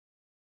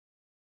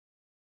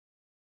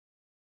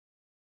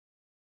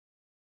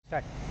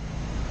Start.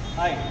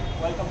 Hi,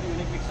 welcome to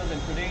Unique Mixers, and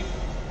today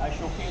I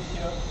showcase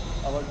here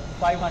our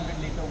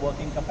 500-liter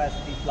working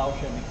capacity Plough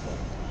Share mixer.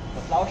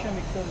 The Plough Share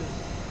mixer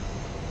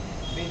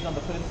is based on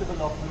the principle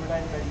of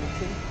fluidized bed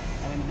mixing,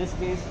 and in this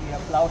case we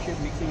have Plough Share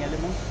mixing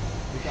elements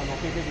which are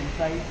located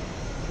inside,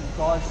 which will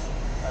cause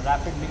a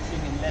rapid mixing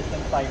in less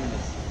than 5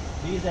 minutes.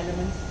 These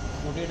elements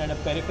rotate at a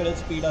peripheral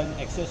speed in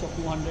excess of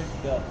 200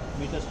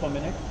 meters per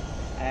minute,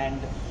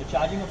 and the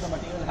charging of the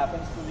material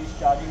happens through these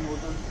charging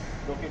nozzles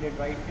located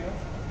right here.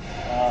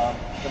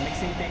 The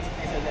mixing takes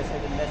place, as I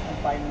said, in less than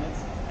 5 minutes,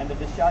 and the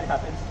discharge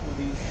happens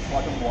through these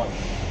bottom walls.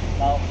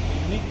 Now, the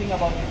unique thing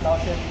about the Plough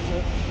Share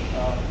mixer,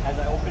 as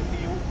I open to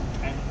you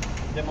and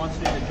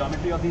demonstrate the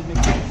geometry of these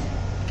mixers.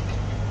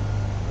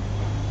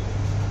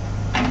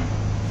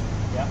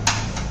 Yeah,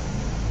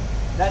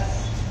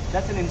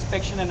 that's an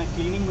inspection and a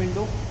cleaning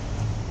window,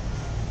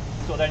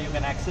 so that you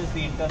can access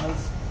the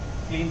internals,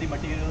 clean the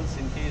materials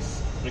in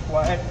case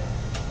required.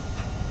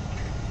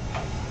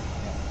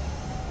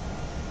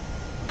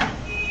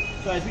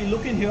 So as we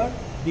look in here,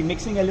 the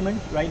mixing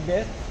element right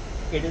there,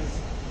 it is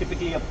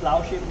typically a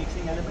plough shape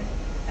mixing element,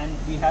 and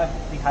we have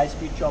the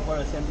high-speed chopper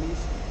assemblies.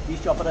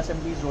 These chopper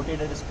assemblies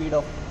rotate at a speed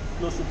of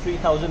close to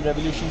 3000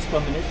 revolutions per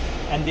minute,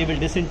 and they will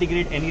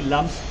disintegrate any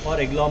lumps or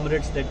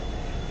agglomerates that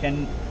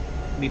can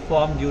be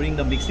formed during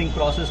the mixing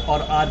process or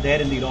are there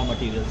in the raw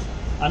materials.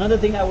 Another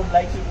thing I would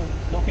like you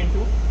to look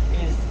into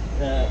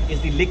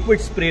is the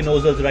liquid spray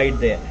nozzles right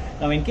there.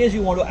 Now, in case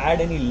you want to add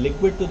any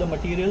liquid to the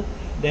material,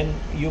 then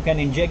you can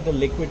inject the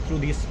liquid through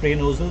these spray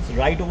nozzles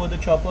right over the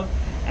chopper,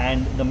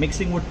 and the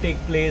mixing would take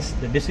place,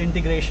 the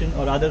disintegration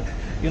or other,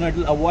 it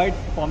will avoid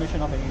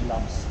formation of any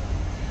lumps.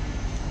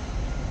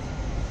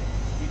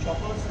 The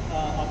choppers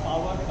are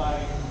powered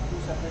by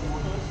two separate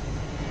motors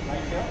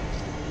right here,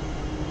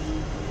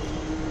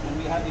 and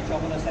we have the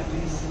chopper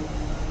assemblies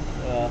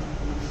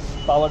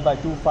powered by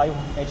two 5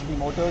 HP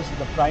motors.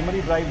 The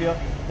primary drive here,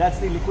 that's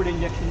the liquid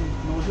injection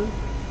nozzle.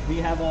 We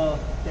have a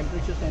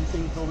temperature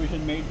sensing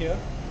provision made here.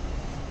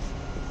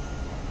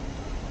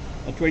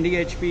 A 20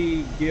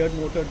 HP geared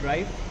motor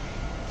drive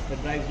that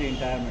drives the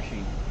entire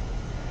machine.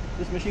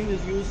 This machine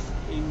is used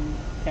in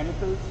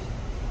chemicals,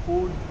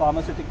 food,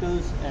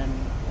 pharmaceuticals, and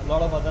a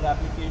lot of other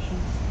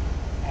applications.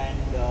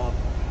 And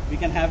we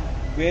can have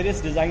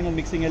various design of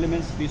mixing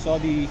elements. We saw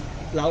the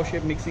plough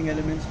shape mixing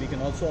elements. We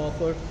can also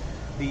offer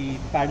the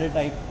paddle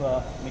type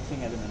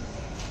mixing elements.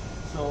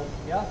 So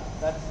yeah,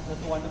 that's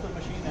a wonderful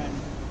machine, and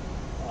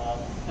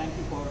thank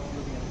you for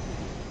looking at this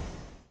video.